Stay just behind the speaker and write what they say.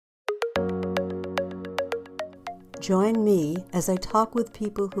Join me as I talk with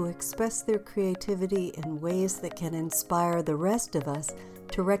people who express their creativity in ways that can inspire the rest of us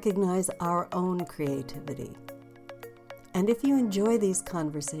to recognize our own creativity. And if you enjoy these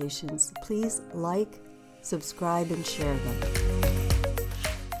conversations, please like, subscribe, and share them.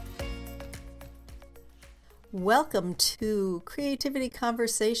 Welcome to Creativity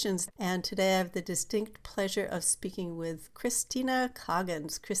Conversations, and today I have the distinct pleasure of speaking with Christina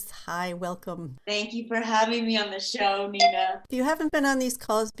Coggins. Chris, hi, welcome. Thank you for having me on the show, Nina. If you haven't been on these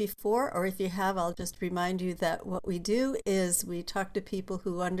calls before, or if you have, I'll just remind you that what we do is we talk to people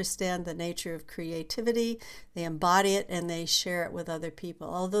who understand the nature of creativity, they embody it, and they share it with other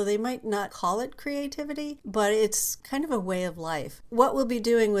people. Although they might not call it creativity, but it's kind of a way of life. What we'll be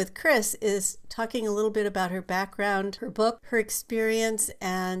doing with Chris is talking a little bit about her background, her book, her experience,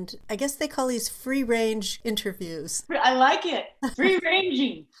 and I guess they call these free-range interviews. I like it.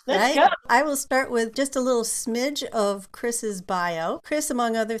 Free-ranging. Let's Right? go. I will start with just a little smidge of Chris's bio. Chris,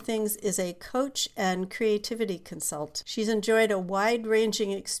 among other things, is a coach and creativity consultant. She's enjoyed a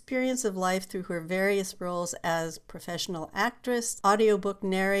wide-ranging experience of life through her various roles as professional actress, audiobook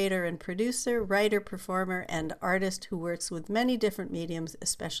narrator and producer, writer, performer, and artist who works with many different mediums,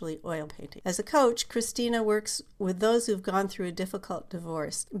 especially oil painting. As a coach, Christina works with those who've gone through a difficult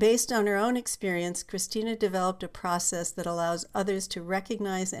divorce. Based on her own experience, Christina developed a process that allows others to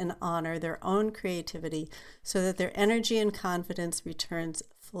recognize and honor their own creativity so that their energy and confidence returns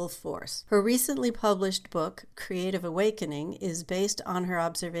full force. Her recently published book, Creative Awakening, is based on her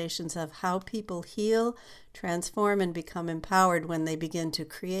observations of how people heal, transform, and become empowered when they begin to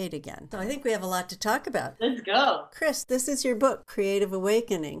create again. So I think we have a lot to talk about. Let's go. Chris, this is your book, Creative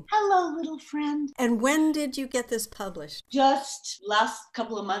Awakening. Hello, little friend. And when did you get this published? Just last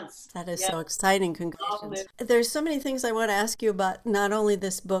couple of months. That is so exciting. All Congratulations. good. There's so many things I want to ask you about, not only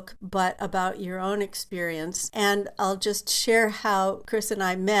this book, but about your own experience. And I'll just share how Chris and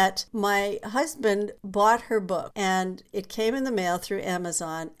I met. My husband bought her book, and it came in the mail through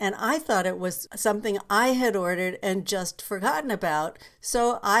Amazon. And I thought it was something I had ordered and just forgotten about.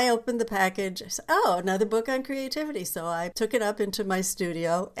 So I opened the package. I said, oh, another book on creativity. So I took it up into my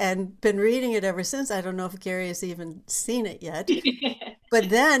studio and been reading it ever since. I don't know if Gary has even seen it yet. But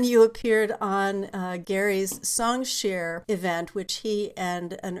then you appeared on Gary's Songshare event, which he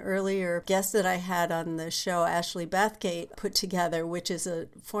and an earlier guest that I had on the show, Ashley Bathgate, put together, which is a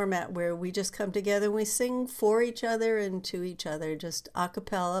format where we just come together and we sing for each other and to each other, just a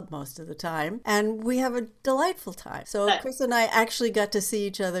cappella most of the time. And we have a delightful time. So Chris and I actually got to see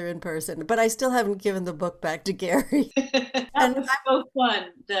each other in person, but I still haven't given the book back to Gary. That was so fun,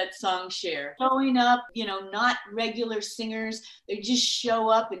 that song share. Showing up, not regular singers. They just show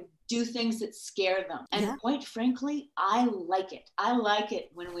up and do things that scare them. And quite frankly, I like it. I like it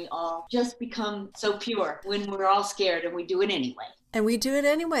when we all just become so pure, when we're all scared and we do it anyway. And we do it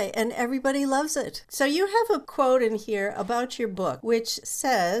anyway, and everybody loves it. So you have a quote in here about your book, which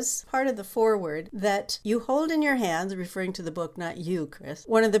says, part of the foreword, that you hold in your hands, referring to the book, not you, Chris,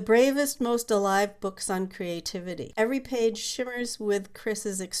 one of the bravest, most alive books on creativity. Every page shimmers with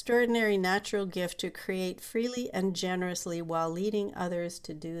Chris's extraordinary natural gift to create freely and generously while leading others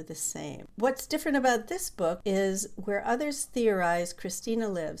to do the same. What's different about this book is where others theorize, Christina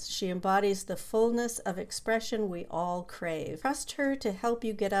lives. She embodies the fullness of expression we all crave. Trust her to help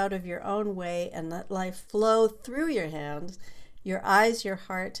you get out of your own way and let life flow through your hands, your eyes, your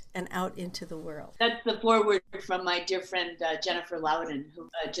heart, and out into the world. That's the foreword from my dear friend Jennifer Loudon,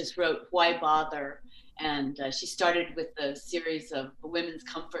 who just wrote Why Bother? And she started with a series of women's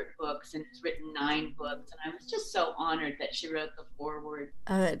comfort books and has written 9 books. And I was just so honored that she wrote the foreword.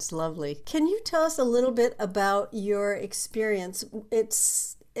 Oh, it's lovely. Can you tell us a little bit about your experience?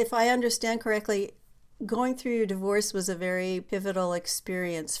 It's, if I understand correctly, going through your divorce was a very pivotal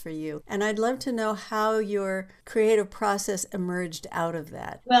experience for you. And I'd love to know how your creative process emerged out of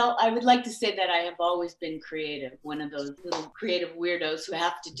that. Well, I would like to say that I have always been creative, one of those little creative weirdos who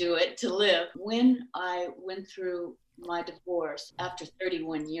have to do it to live. When I went through my divorce after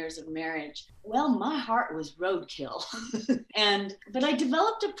 31 years of marriage, well, my heart was roadkill. But I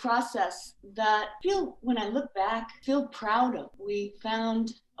developed a process that when I look back, feel proud of. We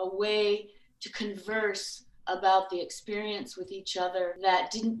found a way to converse about the experience with each other that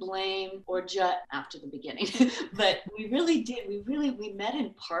didn't blame or judge after the beginning. But we really did. We met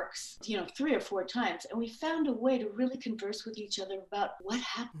in parks, 3 or 4 times, and we found a way to really converse with each other about what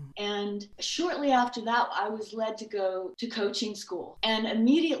happened. And shortly after that, I was led to go to coaching school and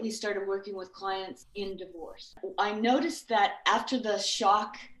immediately started working with clients in divorce. I noticed that after the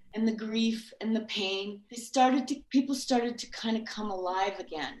shock and the grief and the pain, people started to kind of come alive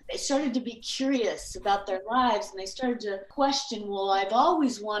again. They started to be curious about their lives, and they started to question, well, I've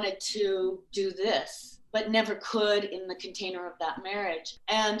always wanted to do this, but never could in the container of that marriage.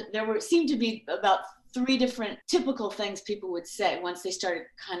 And seemed to be about 3 different typical things people would say once they started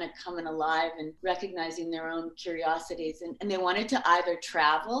kind of coming alive and recognizing their own curiosities. And they wanted to either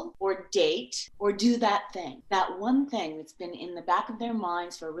travel or date or do that thing, that one thing that's been in the back of their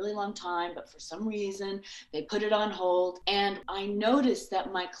minds for a really long time, but for some reason they put it on hold. And I noticed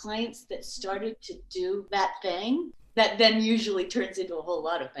that my clients that started to do that thing, that then usually turns into a whole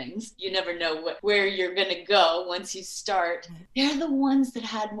lot of things. You never know where you're going to go once you start. They're the ones that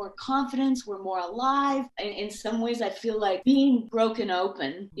had more confidence, were more alive. And in some ways, I feel like being broken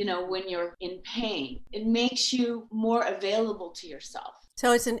open, when you're in pain, it makes you more available to yourself.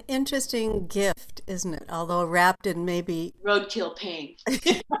 So it's an interesting gift, isn't it? Although wrapped in maybe roadkill pain.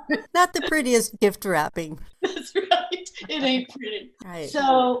 Not the prettiest gift wrapping. That's right. It ain't pretty. Right.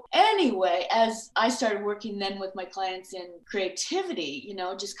 So anyway, as I started working then with my clients in creativity,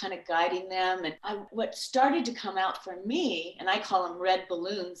 just kind of guiding them, and what started to come out for me, and I call them red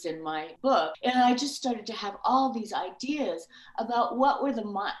balloons in my book, and I just started to have all these ideas about what were the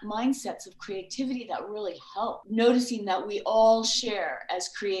mindsets of creativity that really help. Noticing that we all share as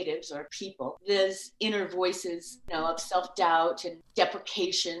creatives or people these inner voices, of self-doubt and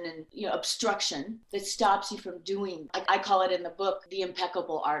deprecation and obstruction that stops you from doing. I call it in the book the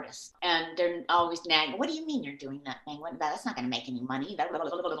impeccable artist, and they're always nagging. What do you mean you're doing that thing? That's not going to make any money.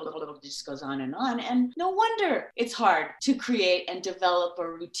 It just goes on, and no wonder it's hard to create and develop a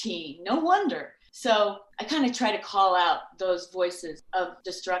routine. No wonder. So I kind of try to call out those voices of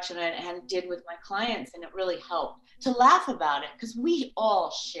destruction, and did with my clients, and it really helped to laugh about it, because we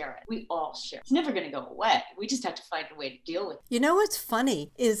all share it. We all share. It's never going to go away. We just have to find a way to deal with it. What's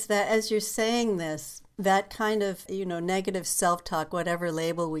funny is that as you're saying this, that kind of, negative self-talk, whatever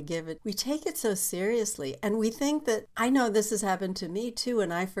label we give it, we take it so seriously. And we think that, I know this has happened to me too,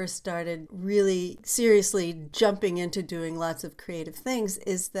 when I first started really seriously jumping into doing lots of creative things,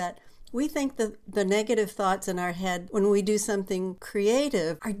 is that we think that the negative thoughts in our head when we do something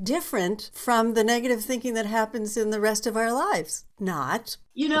creative are different from the negative thinking that happens in the rest of our lives. Not.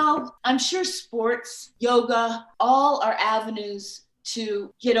 I'm sure sports, yoga, all are avenues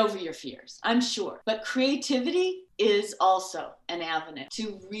to get over your fears, I'm sure. But creativity is also an avenue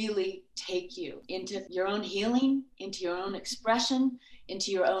to really take you into your own healing, into your own expression,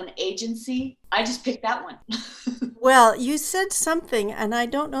 into your own agency. I just picked that one. Well, you said something, and I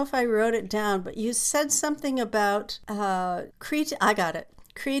don't know if I wrote it down, but you said something about I got it.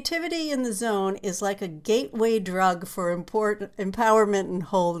 Creativity in the zone is like a gateway drug for empowerment and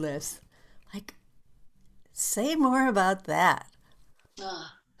wholeness. Say more about that.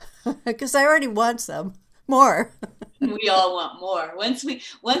 Because I already want some more. We all want more. Once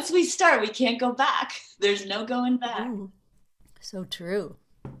we start, we can't go back. There's no going back. So true.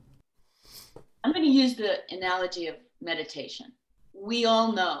 I'm going to use the analogy of meditation. We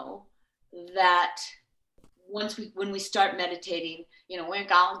all know that when we start meditating, we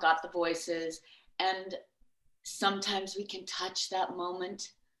all got the voices, and sometimes we can touch that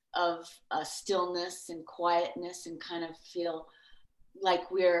moment of stillness and quietness and kind of feel like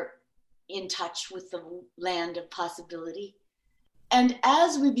we're in touch with the land of possibility. And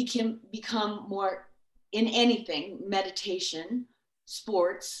as we become more in anything, meditation,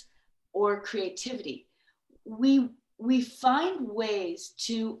 sports, or creativity, we find ways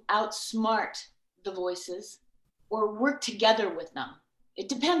to outsmart the voices or work together with them. It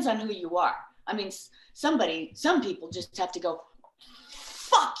depends on who you are. I mean, some people just have to go,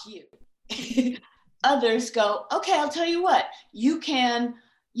 fuck you. Others go, okay, I'll tell you what, you can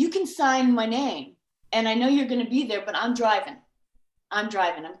sign my name, and I know you're going to be there, but I'm driving. I'm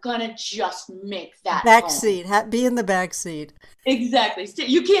going to just make that backseat. Be in the backseat. Exactly.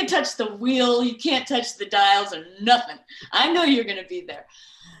 You can't touch the wheel. You can't touch the dials or nothing. I know you're going to be there.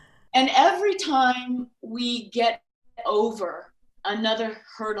 And every time we get over another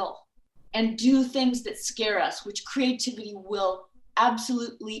hurdle and do things that scare us, which creativity will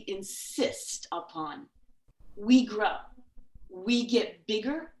absolutely insist upon, we grow. We get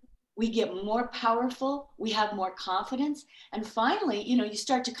bigger. We get more powerful, we have more confidence, and finally, you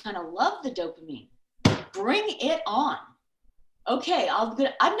start to kind of love the dopamine. Bring it on. Okay,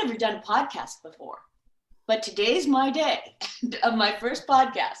 I've never done a podcast before, but today's my day of my first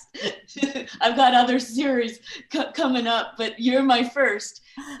podcast. I've got other series coming up, but you're my first.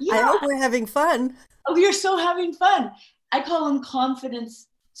 Yeah. I hope we're having fun. Oh, you're so having fun. I call them confidence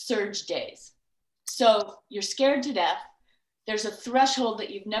surge days. So you're scared to death. there's a threshold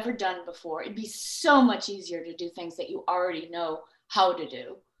that you've never done before. It'd be so much easier to do things that you already know how to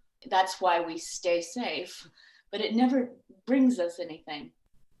do. That's why we stay safe, but it never brings us anything.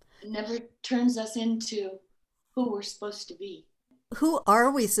 It never turns us into who we're supposed to be. Who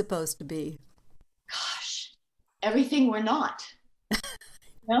are we supposed to be? Gosh, everything we're not.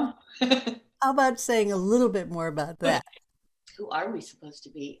 No? How about saying a little bit more about that? Who are we supposed to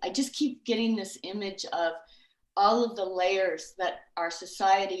be? I just keep getting this image of all of the layers that our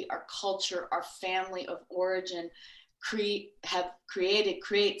society, our culture, our family of origin have created,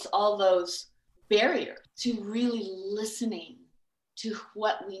 creates all those barriers to really listening to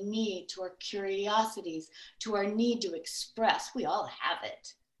what we need, to our curiosities, to our need to express. We all have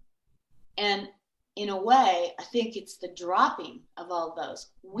it. And in a way, I think it's the dropping of all those.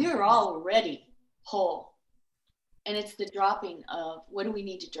 We're already whole. And it's the dropping of what do we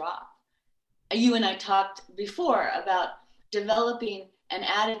need to drop? You and I talked before about developing an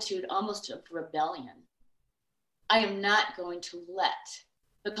attitude almost of rebellion. I am not going to let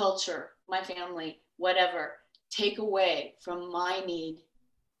the culture, my family, whatever, take away from my need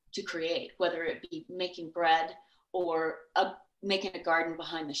to create, whether it be making bread or making a garden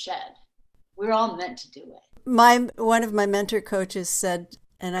behind the shed. We're all meant to do it. One of my mentor coaches said,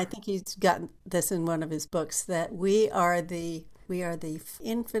 and I think he's got this in one of his books, that we are the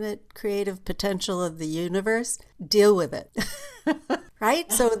infinite creative potential of the universe. Deal with it. Right?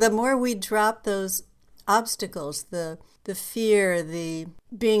 So the more we drop those obstacles, the fear, the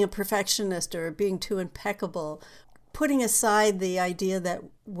being a perfectionist or being too impeccable, putting aside the idea that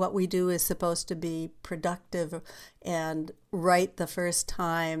what we do is supposed to be productive and right the first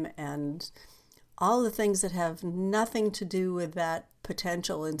time, and all the things that have nothing to do with that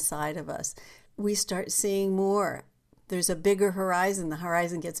potential inside of us, we start seeing more. There's a bigger horizon. The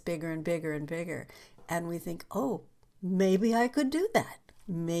horizon gets bigger and bigger and bigger. And we think, oh, maybe I could do that.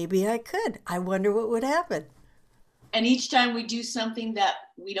 Maybe I could. I wonder what would happen. And each time we do something that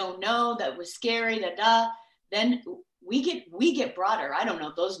we don't know, that was scary, then we get broader. I don't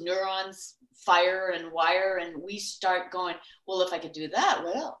know, those neurons fire and wire, and we start going, well, if I could do that,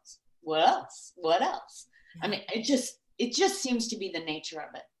 what else? What else? What else? I mean, it just seems to be the nature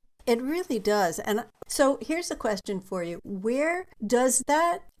of it. It really does. And so here's a question for you. Where does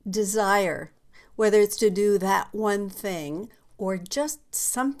that desire, whether it's to do that one thing or just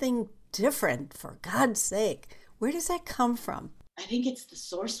something different, for God's sake, where does that come from? I think it's the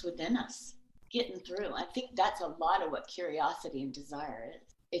source within us getting through. I think that's a lot of what curiosity and desire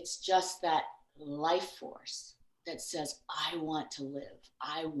is. It's just that life force that says, I want to live.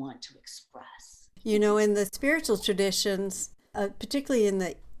 I want to express. You know, in the spiritual traditions, particularly in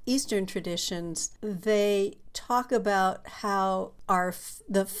the Eastern traditions, they talk about how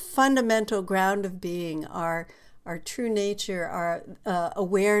the fundamental ground of being, our true nature, our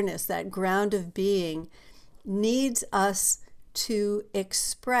awareness, that ground of being needs us to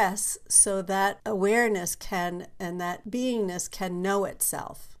express so that awareness can and that beingness can know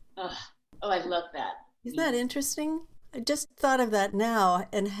itself. Oh, I love that. Isn't that interesting? I just thought of that now,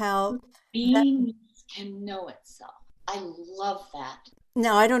 and how being can know itself. I love that.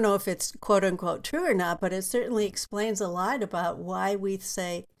 Now, I don't know if it's quote unquote true or not, but it certainly explains a lot about why we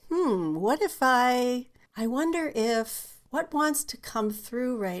say, what if I wonder if, what wants to come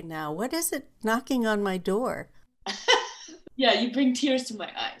through right now? What is it knocking on my door? Yeah, you bring tears to my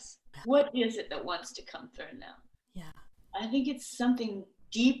eyes. What is it that wants to come through now? Yeah. I think it's something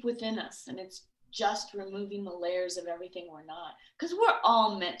deep within us, and it's just removing the layers of everything we're not. Because we're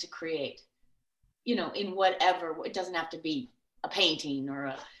all meant to create, in whatever. It doesn't have to be a painting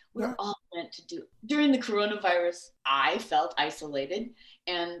or we're all meant to do. During the coronavirus, I felt isolated.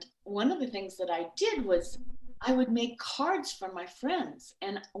 And one of the things that I did was I would make cards for my friends.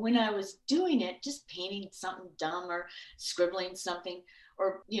 And when I was doing it, just painting something dumb or scribbling something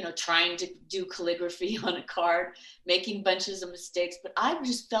or, trying to do calligraphy on a card, making bunches of mistakes. But I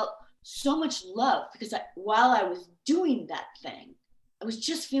just felt so much love because while I was doing that thing, I was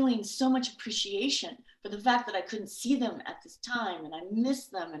just feeling so much appreciation for the fact that I couldn't see them at this time and I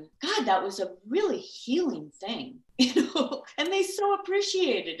missed them. And God, that was a really healing thing, and they so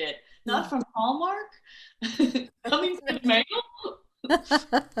appreciated it. Not from Hallmark, coming from the mail.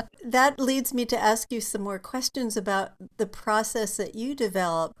 That leads me to ask you some more questions about the process that you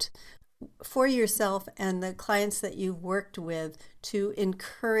developed for yourself and the clients that you've worked with to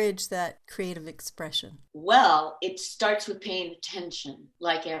encourage that creative expression. Well, it starts with paying attention,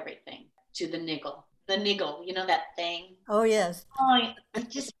 like everything, to the niggle. The niggle, that thing? Oh, yes. I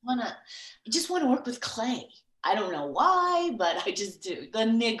just want to work with clay. I don't know why, but I just do. The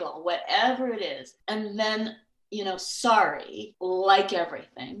niggle, whatever it is. And then sorry, like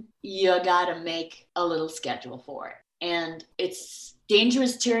everything, you got to make a little schedule for it. And it's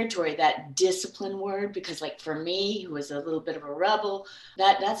dangerous territory, that discipline word, because like for me, who was a little bit of a rebel,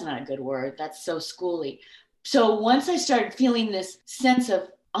 that's not a good word. That's so schooly. So once I started feeling this sense of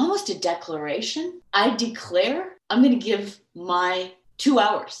almost a declaration, I declare I'm going to give my 2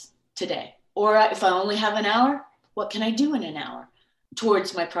 hours today. Or if I only have an hour, what can I do in an hour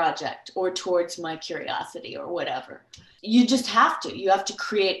towards my project or towards my curiosity or whatever? You just have to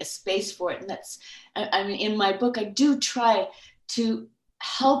create a space for it. And that's, I mean, in my book, I do try to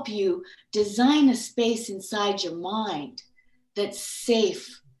help you design a space inside your mind that's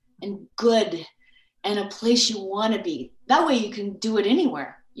safe and good and a place you want to be. That way you can do it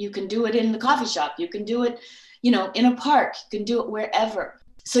anywhere. You can do it in the coffee shop. You can do it, in a park. You can do it wherever.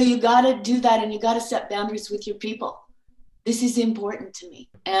 So you got to do that, and you got to set boundaries with your people. This is important to me.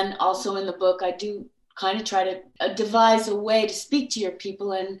 And also in the book, I do kind of try to devise a way to speak to your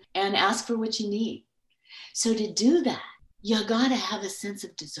people and ask for what you need. So to do that, you got to have a sense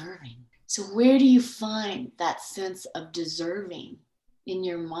of deserving. So where do you find that sense of deserving in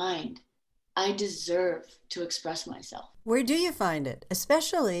your mind? I deserve to express myself. Where do you find it?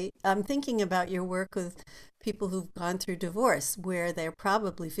 Especially, I'm thinking about your work with people who've gone through divorce, where they're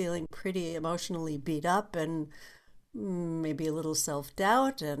probably feeling pretty emotionally beat up and maybe a little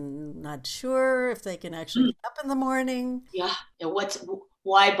self-doubt and not sure if they can actually get up in the morning. Yeah.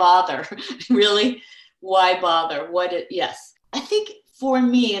 Why bother? Really? Why bother? Yes. I think for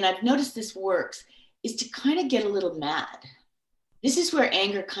me, and I've noticed this works, is to kind of get a little mad. This is where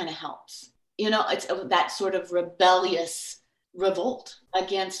anger kind of helps. It's that sort of rebellious revolt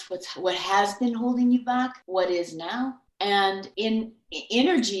against what has been holding you back, what is now. And in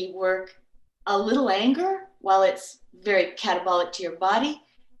energy work, a little anger, while it's very catabolic to your body,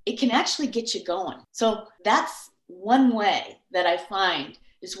 it can actually get you going. So that's one way that I find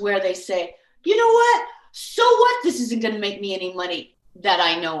is where they say, you know what? So what? This isn't going to make me any money that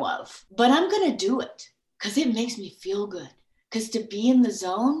I know of, but I'm going to do it because it makes me feel good. Because to be in the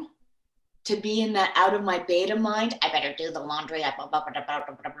zone, to be in that out of my beta mind, I better do the laundry,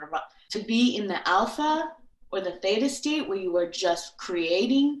 to be in the alpha or the theta state where you are just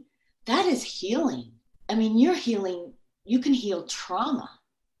creating, that is healing. I mean, you're healing, you can heal trauma.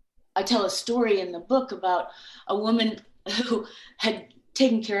 I tell a story in the book about a woman who had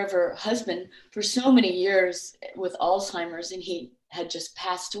taken care of her husband for so many years with Alzheimer's, and he had just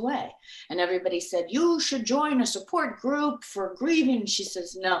passed away. And everybody said, you should join a support group for grieving. She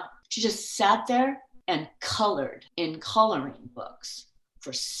says, no. She just sat there and colored in coloring books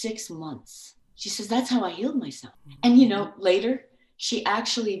for 6 months. She says, that's how I healed myself. And, later she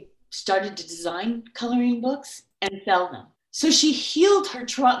actually started to design coloring books and sell them. So she healed her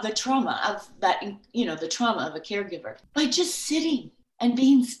the trauma of that, the trauma of a caregiver by just sitting and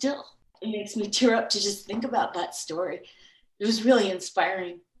being still. It makes me tear up to just think about that story. It was really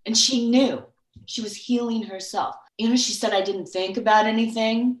inspiring. And she knew she was healing herself. She said, I didn't think about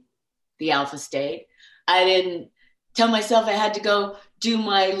anything, the alpha state. I didn't tell myself I had to go do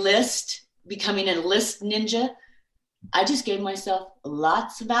my list, becoming a list ninja. I just gave myself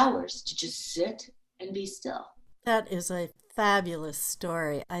lots of hours to just sit and be still. That is a fabulous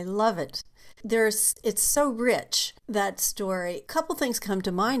story. I love it. It's so rich, that story. A couple things come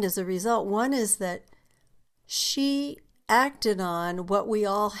to mind as a result. One is that she acted on what we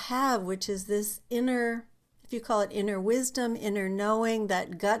all have, which is this inner, if you call it inner wisdom, inner knowing,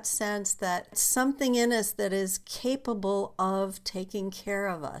 that gut sense that something in us that is capable of taking care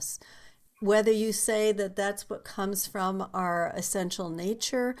of us. Whether you say that that's what comes from our essential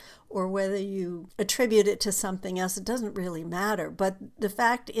nature or whether you attribute it to something else, it doesn't really matter. But the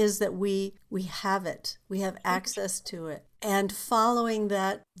fact is that we have it. We have access to it. And following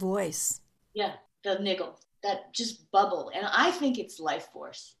that voice. Yeah, the niggle, that just bubble. And I think it's life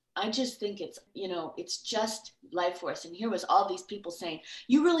force. I just think it's, it's just life force. And here was all these people saying,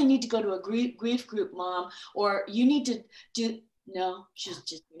 you really need to go to a grief group, Mom, or you need to do... No, she was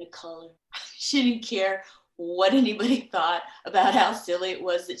just in a color. She didn't care what anybody thought about how silly it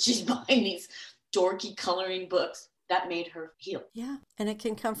was that she's buying these dorky coloring books. That made her heal. Yeah, and it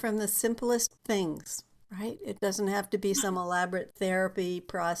can come from the simplest things, right? It doesn't have to be some elaborate therapy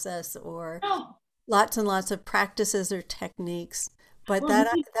process or lots and lots of practices or techniques. But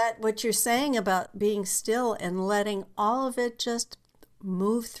that what you're saying about being still and letting all of it just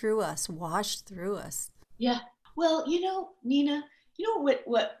move through us, wash through us. Yeah. Well, Nina,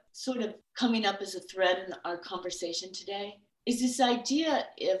 what sort of coming up as a thread in our conversation today is this idea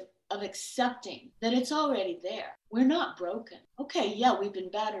of accepting that it's already there. We're not broken. Okay, yeah, we've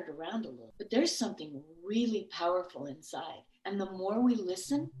been battered around a little, but there's something really powerful inside. And the more we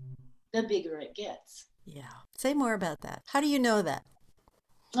listen, the bigger it gets. Yeah. Say more about that. How do you know that?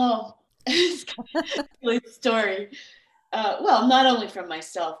 Oh, it's a good story. Well, not only from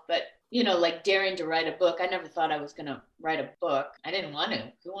myself, but like daring to write a book. I never thought I was going to write a book. I didn't want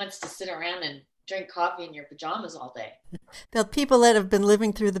to. Who wants to sit around and drink coffee in your pajamas all day? The people that have been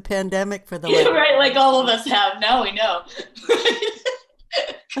living through the pandemic for the last Right, like all of us have. Now we know.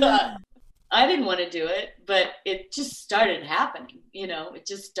 I didn't want to do it, but it just started happening. It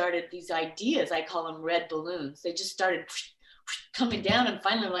just started, these ideas, I call them red balloons. They just started coming down, and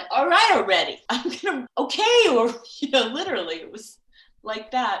finally I'm like, all right, already. I'm gonna, okay, or literally it was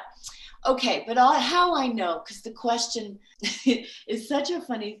like that. Okay, but how I know, because the question is such a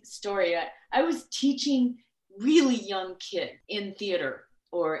funny story. I was teaching really young kid in theater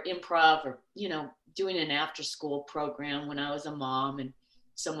or improv, or doing an after school program when I was a mom, and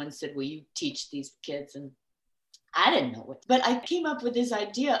someone said, will you teach these kids? And I didn't know what, but I came up with this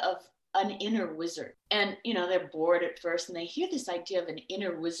idea of an inner wizard. And they're bored at first, and they hear this idea of an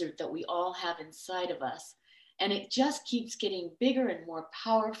inner wizard that we all have inside of us. And it just keeps getting bigger and more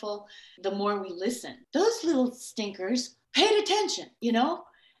powerful the more we listen. Those little stinkers paid attention,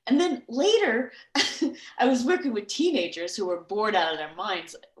 And then later, I was working with teenagers who were bored out of their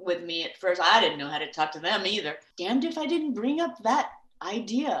minds with me at first. I didn't know how to talk to them either. Damned if I didn't bring up that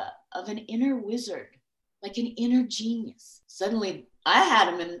idea of an inner wizard, like an inner genius. Suddenly, I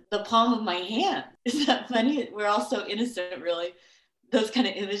had him in the palm of my hand. Isn't that funny? We're all so innocent, really. Those kind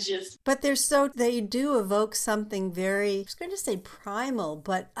of images. But they do evoke something very, I was going to say primal,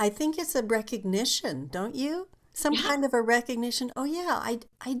 but I think it's a recognition, don't you? Some kind of a recognition. Oh yeah,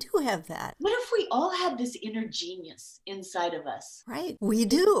 I do have that. What if we all had this inner genius inside of us? Right. We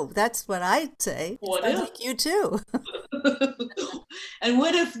do. That's what I'd say. I think you too. And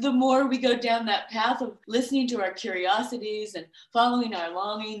what if the more we go down that path of listening to our curiosities and following our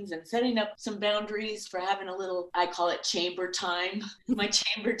longings and setting up some boundaries for having a little, I call it chamber time, my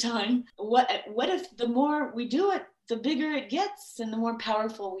chamber time. What if the more we do it, the bigger it gets and the more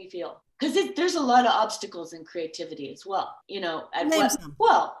powerful we feel? Because there's a lot of obstacles in creativity as well.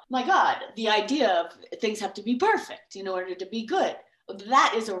 Well, my God, the idea of things have to be perfect in order to be good.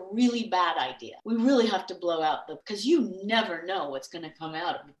 That is a really bad idea. We really have to blow out because you never know what's going to come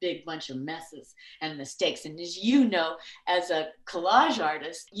out of a big bunch of messes and mistakes. And as you know, as a collage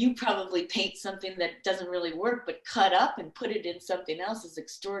artist, you probably paint something that doesn't really work, but cut up and put it in something else is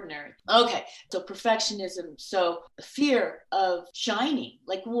extraordinary. Okay, so perfectionism. So fear of shining,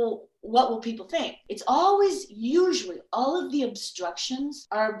 like, well, what will people think? It's always, usually, all of the obstructions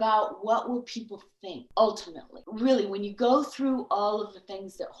are about what will people think, ultimately. Really, when you go through all of the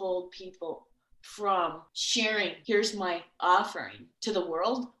things that hold people from sharing, here's my offering to the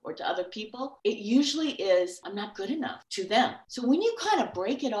world or to other people, it usually is, I'm not good enough to them. So when you kind of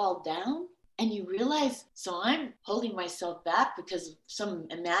break it all down and you realize, so I'm holding myself back because of some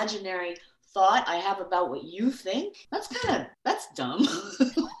imaginary thought I have about what you think, that's dumb.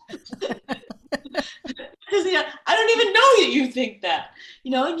 Because I don't even know that you think that,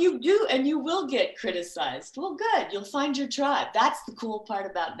 and you do, and you will get criticized. Well, good, you'll find your tribe. That's the cool part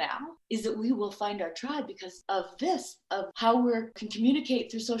about now, is that we will find our tribe because of this, of how we can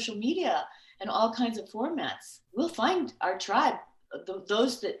communicate through social media and all kinds of formats. We'll find our tribe,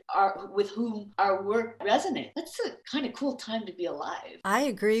 those that are with whom our work resonates. That's a kind of cool time to be alive. I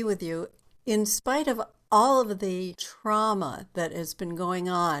agree with you. In spite of all of the trauma that has been going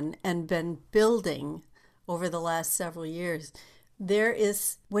on and been building over the last several years, there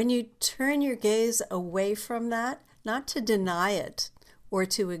is, when you turn your gaze away from that, not to deny it or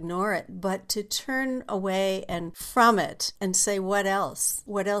to ignore it, but to turn away and from it and say, what else?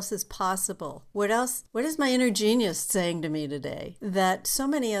 What else is possible? What is my inner genius saying to me today? That so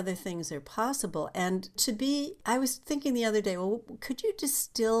many other things are possible. And I was thinking the other day, well, could you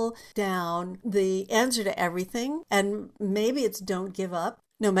distill down the answer to everything? And maybe it's don't give up,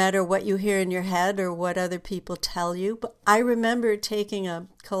 no matter what you hear in your head or what other people tell you. But I remember taking a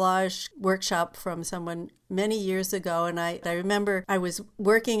collage workshop from someone many years ago, and I remember I was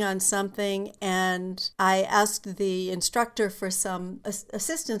working on something and I asked the instructor for some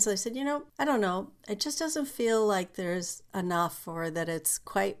assistance. I said, I don't know, it just doesn't feel like there's enough or that it's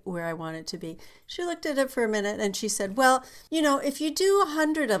quite where I want it to be. She looked at it for a minute and she said, well, if you do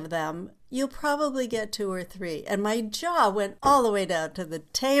 100 of them, you'll probably get 2 or 3. And my jaw went all the way down to the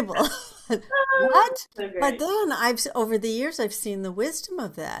table. What? So but then over the years, I've seen the wisdom of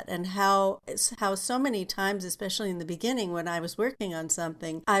of that, and how so many times, especially in the beginning when I was working on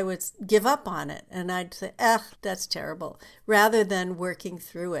something, I would give up on it and I'd say, that's terrible, rather than working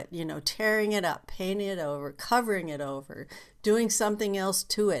through it, tearing it up, painting it over, covering it over, doing something else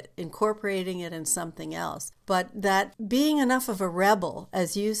to it, incorporating it in something else. But that being enough of a rebel,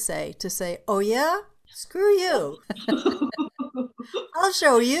 as you say, to say, oh yeah, screw you. I'll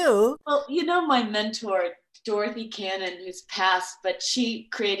show you. Well, my mentor, Dorothy Cannon, who's passed, but she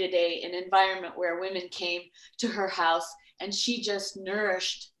created an environment where women came to her house and she just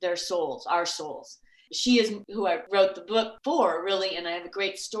nourished their souls, our souls. She is who I wrote the book for, really, and I have a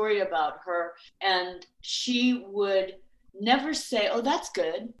great story about her. And she would never say, oh, that's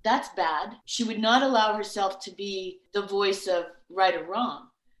good, that's bad. She would not allow herself to be the voice of right or wrong.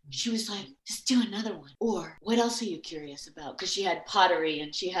 She was like, just do another one. Or what else are you curious about? Because she had pottery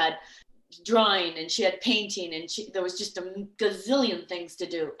and she had drawing and she had painting and there was just a gazillion things to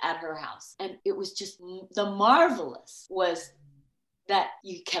do at her house. And it was just, the marvelous was that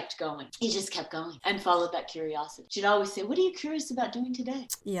you kept going. You just kept going and followed that curiosity. She'd always say, what are you curious about doing today?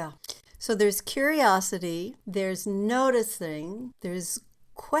 Yeah. So there's curiosity, there's noticing, there's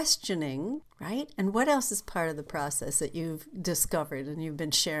questioning, right? And what else is part of the process that you've discovered and you've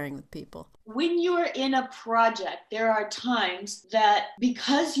been sharing with people? When you're in a project, there are times that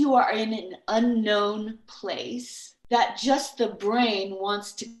because you are in an unknown place, that just the brain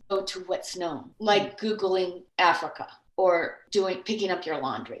wants to go to what's known, like Googling Africa or picking up your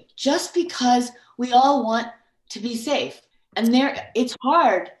laundry, just because we all want to be safe. And it's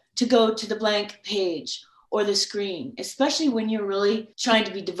hard to go to the blank page or the screen, especially when you're really trying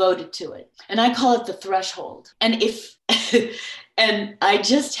to be devoted to it. And I call it the threshold. And and I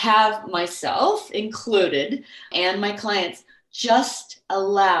just have myself included and my clients just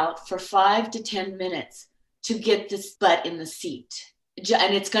allow for 5 to 10 minutes to get this butt in the seat.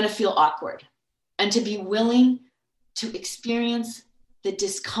 And it's going to feel awkward. And to be willing to experience the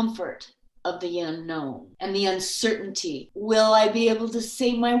discomfort of the unknown and the uncertainty. Will I be able to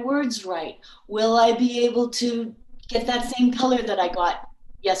say my words right? Will I be able to get that same color that I got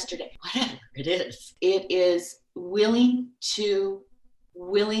yesterday? Whatever it is willing to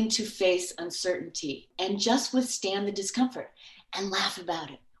face uncertainty and just withstand the discomfort and laugh about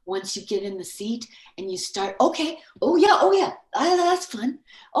it. Once you get in the seat and you start, okay, oh yeah, that's fun.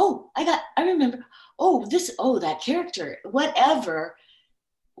 Oh, I remember. Oh, that character, whatever.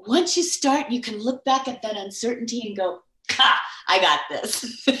 Once you start, you can look back at that uncertainty and go, I got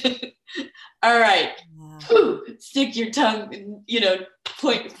this. All right. Wow. Stick your tongue,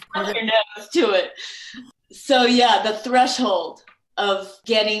 point your nose to it. So yeah, the threshold of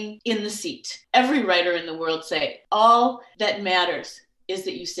getting in the seat. Every writer in the world say, all that matters is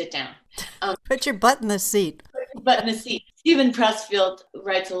that you sit down. Put your butt in the seat. Steven Pressfield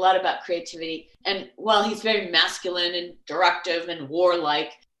writes a lot about creativity. And while he's very masculine and directive and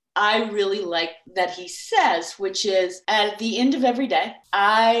warlike, I really like that he says, which is at the end of every day,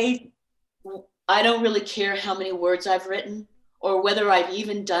 I don't really care how many words I've written or whether I've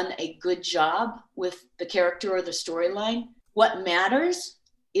even done a good job with the character or the storyline. What matters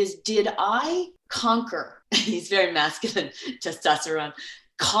is, did I conquer, he's very masculine, testosterone,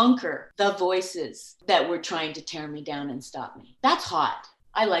 conquer the voices that were trying to tear me down and stop me. That's hot.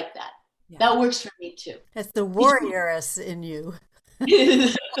 I like that. Yeah. That works for me too. That's the warrioress in you.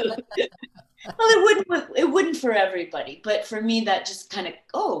 Well, it wouldn't for everybody, but for me, that just kind of,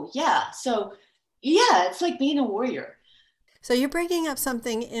 oh yeah. So yeah, it's like being a warrior. So you're bringing up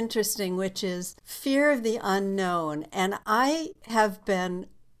something interesting, which is fear of the unknown. And I have been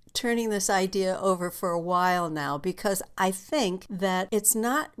turning this idea over for a while now, because I think that it's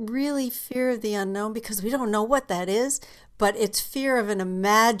not really fear of the unknown because we don't know what that is, but it's fear of an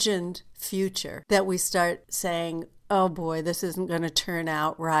imagined future that we start saying, oh boy, this isn't going to turn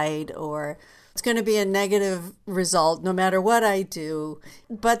out right, or it's going to be a negative result no matter what I do.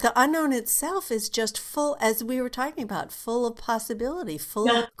 But the unknown itself is just full, as we were talking about, full of possibility, full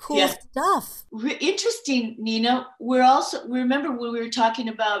of cool stuff. Interesting, Nina. Remember when we were talking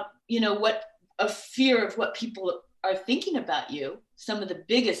about, what a fear of what people are thinking about you, some of the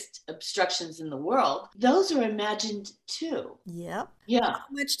biggest obstructions in the world, those are imagined too. Yep. Yeah. How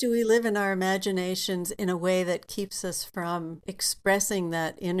much do we live in our imaginations in a way that keeps us from expressing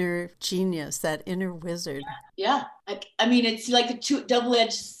that inner genius, that inner wizard? Yeah. It's like a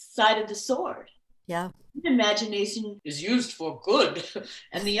double-edged side of the sword. Yeah. Imagination is used for good,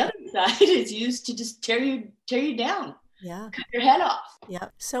 and the other side is used to just tear you down. Yeah. Cut your head off. Yeah.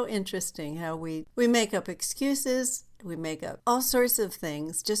 So interesting how we make up excuses. We make up all sorts of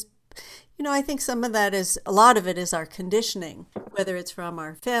things just I think a lot of it is our conditioning, whether it's from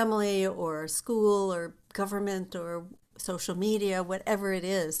our family or school or government or social media, whatever it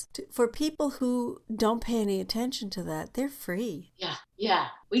is. For people who don't pay any attention to that, they're free. Yeah, yeah.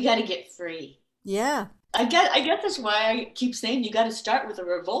 We got to get free. Yeah. I get that's why I keep saying you got to start with a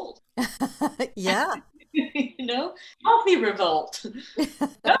revolt. Yeah. Healthy revolt.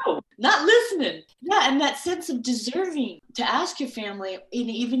 No, not listening. Yeah, and that sense of deserving to ask your family and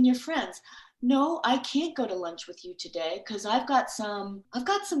even your friends, no, I can't go to lunch with you today because I've got some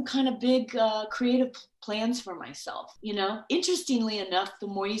kind of big creative plans for myself. Interestingly enough, the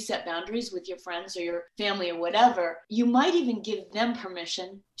more you set boundaries with your friends or your family or whatever, you might even give them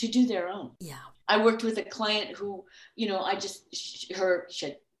permission to do their own. Yeah. I worked with a client who, she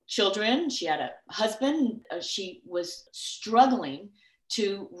had children, she had a husband, she was struggling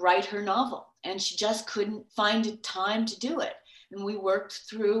to write her novel and she just couldn't find a time to do it. And we worked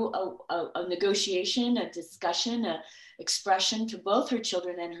through a negotiation, a discussion, a expression to both her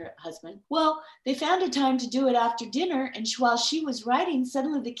children and her husband. Well, they found a time to do it after dinner, and while she was writing,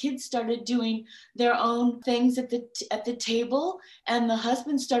 suddenly the kids started doing their own things at the table, and the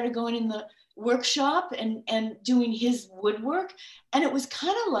husband started going in the workshop and doing his woodwork, and it was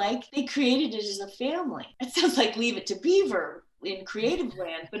kind of like they created it as a family. It sounds like Leave It to Beaver in creative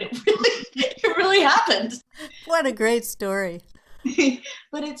land, but it really happened. What a great story.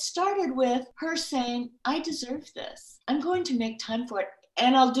 But it started with her saying, I deserve this. I'm going to make time for it,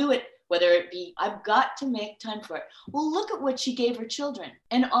 and I'll do it, whether it be, I've got to make time for it. Well, look at what she gave her children,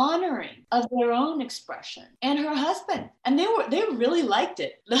 an honoring of their own expression, and her husband. And they really liked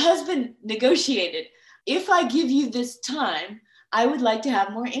it. The husband negotiated, if I give you this time, I would like to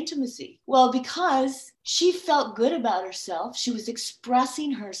have more intimacy. Well, because she felt good about herself, she was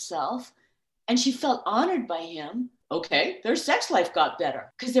expressing herself, and she felt honored by him. Okay, their sex life got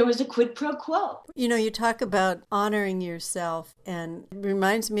better because there was a quid pro quo. You talk about honoring yourself, and it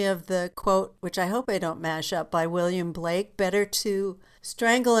reminds me of the quote, which I hope I don't mash up, by William Blake: better to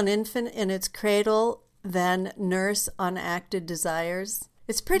strangle an infant in its cradle than nurse unacted desires.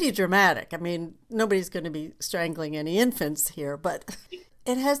 It's pretty dramatic. I mean, nobody's going to be strangling any infants here, but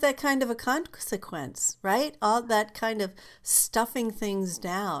it has that kind of a consequence, right? All that kind of stuffing things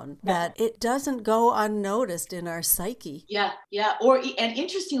down, that it doesn't go unnoticed in our psyche. Yeah. And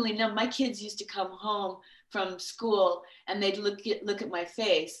interestingly enough, my kids used to come home from school and they'd look at my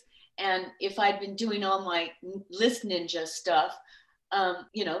face. And if I'd been doing all my list ninja stuff,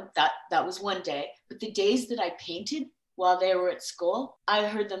 that was one day. But the days that I painted while they were at school, I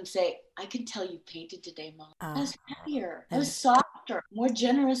heard them say, I can tell you painted today, Mom. I was happier. I was softer, more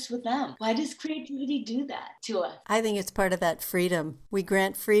generous with them. Why does creativity do that to us? I think it's part of that freedom. We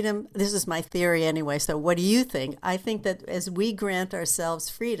grant freedom. This is my theory anyway. So what do you think? I think that as we grant ourselves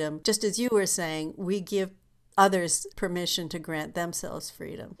freedom, just as you were saying, we give others permission to grant themselves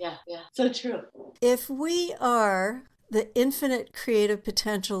freedom. Yeah. So true. If we are the infinite creative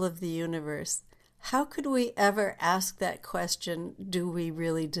potential of the universe, how could we ever ask that question, do we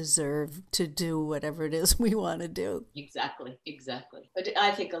really deserve to do whatever it is we want to do? Exactly. But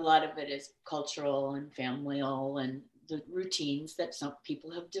I think a lot of it is cultural and familial and the routines that some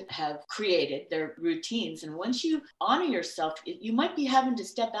people have created, their routines. And once you honor yourself, you might be having to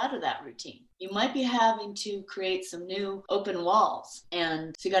step out of that routine. You might be having to create some new open walls.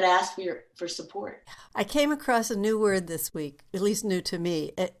 And so you got to ask for support. I came across a new word this week, at least new to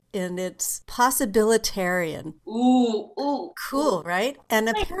me, and it's possibilitarian. Ooh. Cool, right? And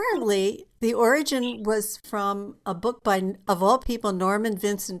apparently the origin was from a book by, of all people, Norman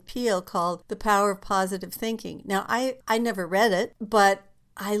Vincent Peale, called The Power of Positive Thinking. Now, I never read it, but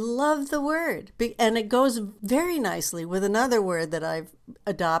I love the word. And it goes very nicely with another word that I've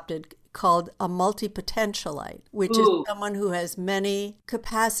adopted called a multi-potentialite, which is someone who has many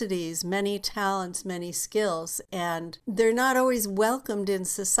capacities, many talents, many skills, and they're not always welcomed in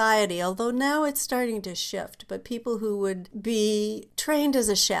society, although now it's starting to shift. But people who would be trained as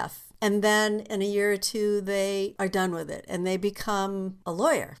a chef, and then in a year or two, they are done with it and they become a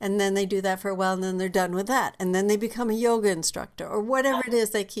lawyer. And then they do that for a while and then they're done with that. And then they become a yoga instructor or whatever it is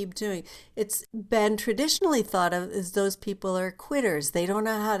they keep doing. It's been traditionally thought of as those people are quitters. They don't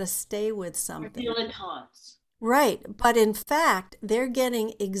know how to stay with something. Dilettantes. Right. But in fact, they're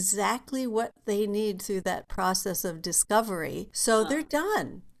getting exactly what they need through that process of discovery. So they're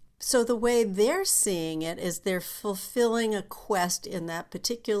done. So the way they're seeing it is they're fulfilling a quest in that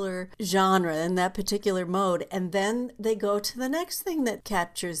particular genre, in that particular mode, and then they go to the next thing that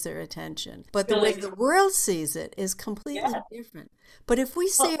captures their attention. But the way the world sees it is completely different. But if we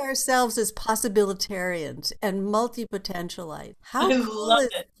see ourselves as possibilitarians and multi-potentialites, how cool is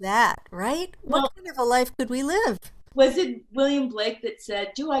that, right? What kind of a life could we live? Was it William Blake that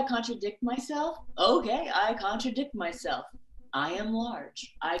said, "Do I contradict myself? Okay, I contradict myself. I am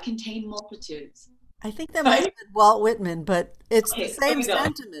large. I contain multitudes." I think that might have been Walt Whitman, but it's the same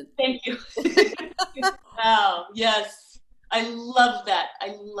sentiment. Thank you. Wow, yes. I love that.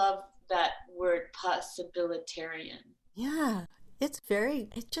 I love that word, possibilitarian. Yeah, it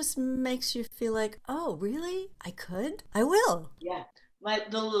just makes you feel like, oh, really? I could? I will. Yeah.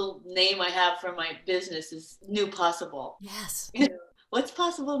 The little name I have for my business is New Possible. Yes. What's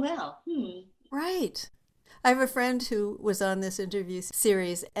possible now? Right. I have a friend who was on this interview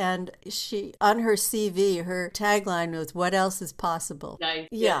series, and she, on her CV, her tagline was, "What else is possible?" Nice.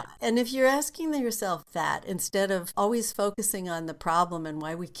 Yeah. And if you're asking yourself that, instead of always focusing on the problem and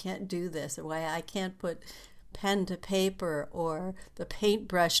why we can't do this, or why I can't put pen to paper, or the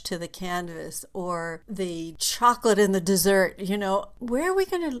paintbrush to the canvas, or the chocolate in the dessert, where are we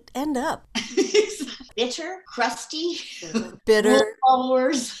going to end up? Bitter, crusty, bitter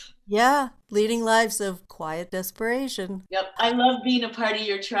followers. Yeah, leading lives of quiet desperation. Yep. I love being a part of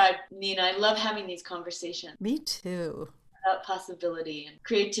your tribe, Nina. I love having these conversations. Me too. About possibility and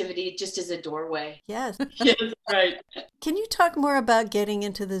creativity just as a doorway. Yes. Yes, right. Can you talk more about getting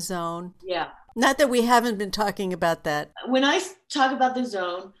into the zone? Yeah. Not that we haven't been talking about that. When I talk about the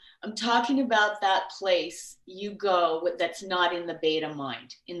zone, I'm talking about that place you go that's not in the beta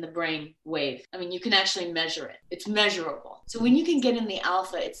mind, in the brain wave. I mean, you can actually measure it. It's measurable. So when you can get in the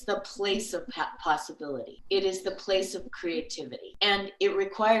alpha, it's the place of possibility. It is the place of creativity. And it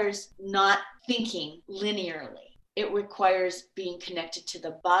requires not thinking linearly. It requires being connected to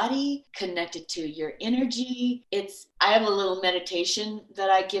the body, connected to your energy. I have a little meditation that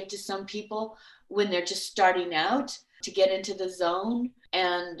I give to some people when they're just starting out to get into the zone,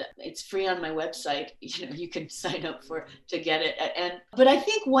 and it's free on my website. You can sign up to get it. But I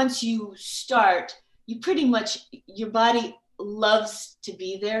think once you start, you pretty much, your body loves to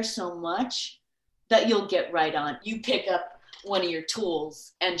be there so much that you'll get right on. You pick up one of your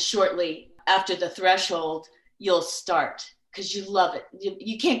tools, and shortly after the threshold, you'll start because you love it.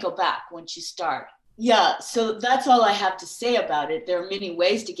 You can't go back once you start. Yeah, so that's all I have to say about it. There are many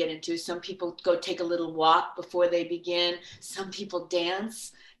ways to get into. Some people go take a little walk before they begin. Some people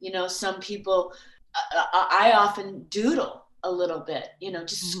dance. Some people, I often doodle a little bit,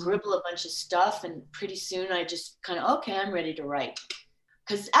 just scribble a bunch of stuff. And pretty soon I just kind of, okay, I'm ready to write.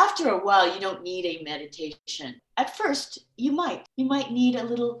 Because after a while, you don't need a meditation. At first, you might need a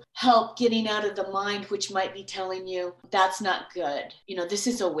little help getting out of the mind, which might be telling you that's not good. This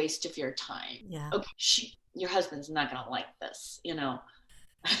is a waste of your time. Yeah. Okay, your husband's not going to like this,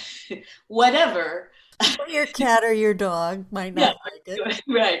 whatever. Or your cat or your dog might not like it.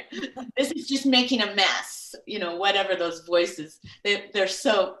 Right. This is just making a mess. Whatever those voices, they're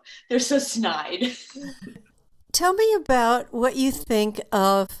so snide. Tell me about what you think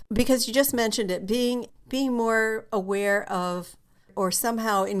of, because you just mentioned it, being more aware of, or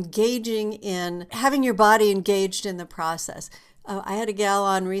somehow engaging in, having your body engaged in the process. I had a gal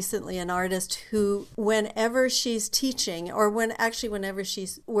on recently, an artist, who whenever she's teaching, or whenever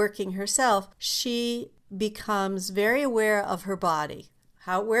she's working herself, she becomes very aware of her body.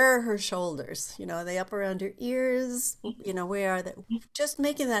 Where are her shoulders? Are they up around her ears? Where are they? Just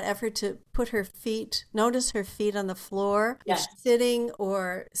making that effort to notice her feet on the floor, yes. Sitting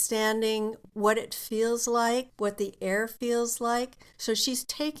or standing, what it feels like, what the air feels like. So she's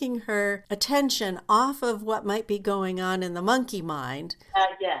taking her attention off of what might be going on in the monkey mind.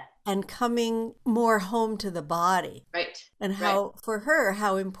 And coming more home to the body. Right. And for her,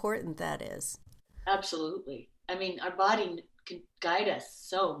 how important that is. Absolutely. I mean, our body can guide us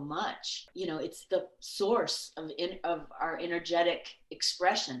so much. It's the source of our energetic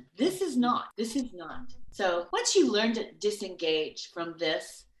expression. This is not. So once you learn to disengage from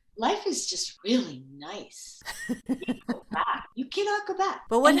this, life is just really nice. You cannot go back.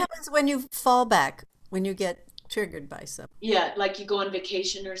 But what happens when you fall back, when you get triggered by something? Yeah, like you go on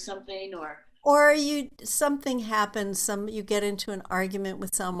vacation or something, or something happens, you get into an argument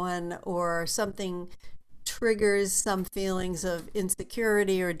with someone, or something triggers some feelings of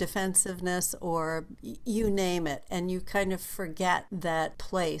insecurity or defensiveness, or you name it, and you kind of forget that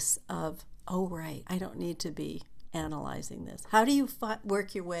place of, oh right, I don't need to be analyzing this? How do you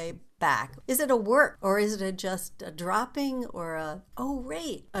work your way back? Is it a work, or is it just a dropping, or a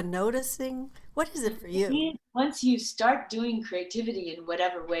noticing? What is it for you? Once you start doing creativity in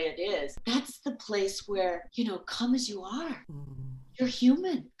whatever way it is, that's the place where, come as you are. You're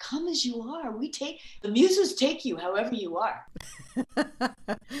human. Come as you are. The muses take you however you are.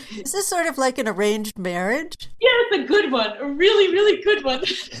 Is this sort of like an arranged marriage? Yeah, it's a good one. A really, really good one. Come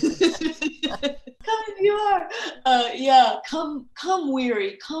as you are. Come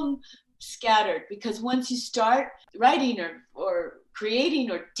weary, come scattered. Because once you start writing or creating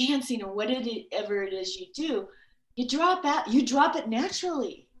or dancing or whatever it is you do, you drop it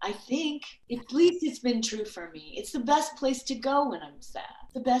naturally. I think, at least it's been true for me. It's the best place to go when I'm sad.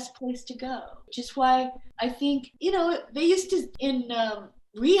 The best place to go. Which is why I think, they used to, in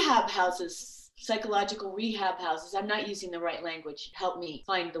rehab houses, psychological rehab houses, I'm not using the right language. Help me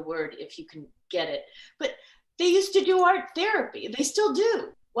find the word if you can get it. But they used to do art therapy. They still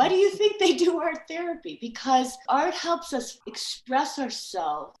do. Why do you think they do art therapy? Because art helps us express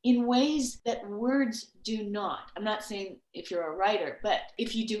ourselves in ways that words do not. I'm not saying if you're a writer, but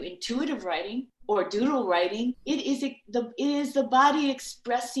if you do intuitive writing or doodle writing, it is the body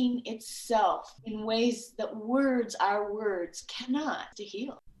expressing itself in ways that our words cannot to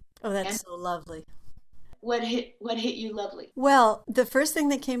heal. Oh, that's so lovely. What hit you lovely? Well, the first thing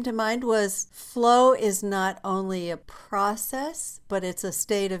that came to mind was flow is not only a process, but it's a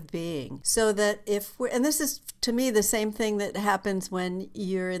state of being. So that and this is to me the same thing that happens when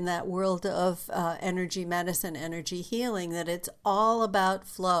you're in that world of energy medicine, energy healing, that it's all about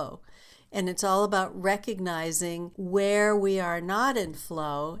flow. And it's all about recognizing where we are not in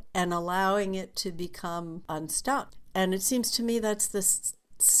flow and allowing it to become unstuck. And it seems to me that's the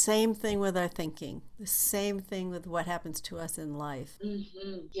same thing with our thinking, the same thing with what happens to us in life.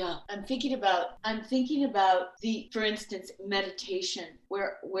 Mm-hmm. Yeah, I'm thinking about for instance, meditation,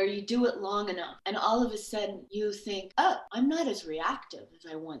 where you do it long enough, and all of a sudden you think, oh, I'm not as reactive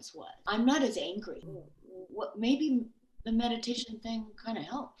as I once was. I'm not as angry. Maybe the meditation thing kind of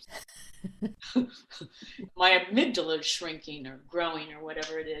helps. My amygdala is shrinking or growing or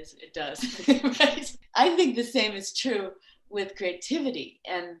whatever it is. It does. Right? I think the same is true with creativity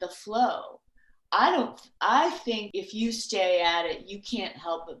and the flow. I think if you stay at it, you can't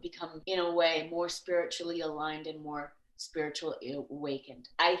help but become, in a way, more spiritually aligned and more spiritually awakened.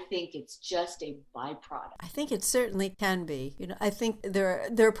 I think it's just a byproduct. I think it certainly can be. I think there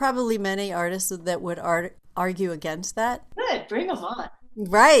are probably many artists that would argue against that. Good, bring them on.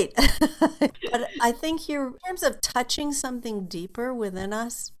 Right. But I think here, in terms of touching something deeper within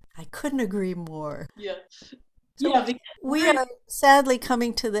us, I couldn't agree more. Yeah. So yeah, we are sadly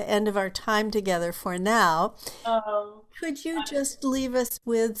coming to the end of our time together for now. Could you just leave us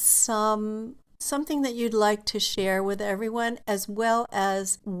with something that you'd like to share with everyone, as well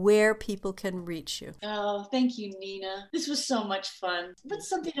as where people can reach you? Oh, thank you, Nina. This was so much fun. What's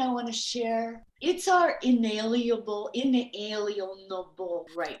something I want to share? It's our inalienable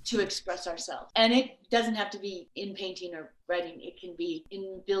right to express ourselves. And it doesn't have to be in painting or writing. It can be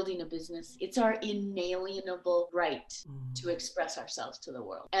in building a business. It's our inalienable right to express ourselves to the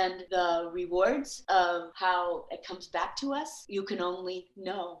world. And the rewards of how it comes back to us, you can only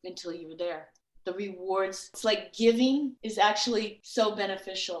know until you're there. The rewards, it's like giving is actually so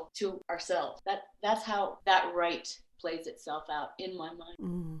beneficial to ourselves. That's how that right plays itself out in my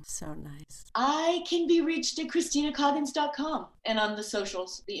mind. So nice. I can be reached at ChristinaCoggins.com and on the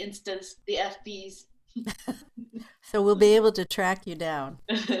socials, the Instas, the FBs. So we'll be able to track you down.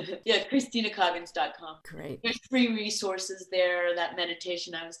 Yeah, ChristinaCoggins.com. Great. There's free resources there, that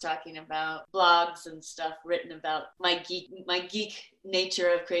meditation I was talking about, blogs and stuff written about my geek nature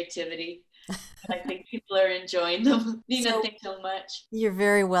of creativity. I think people are enjoying them. Nina, thanks so much. You're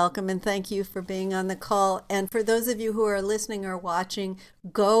very welcome, and thank you for being on the call. And for those of you who are listening or watching,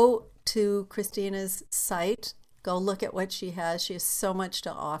 go to Christina's site. Go look at what she has. She has so much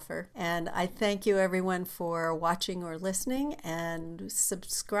to offer. And I thank you, everyone, for watching or listening. And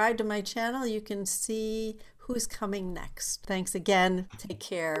subscribe to my channel. You can see who's coming next. Thanks again. Take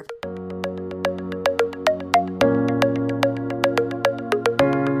care.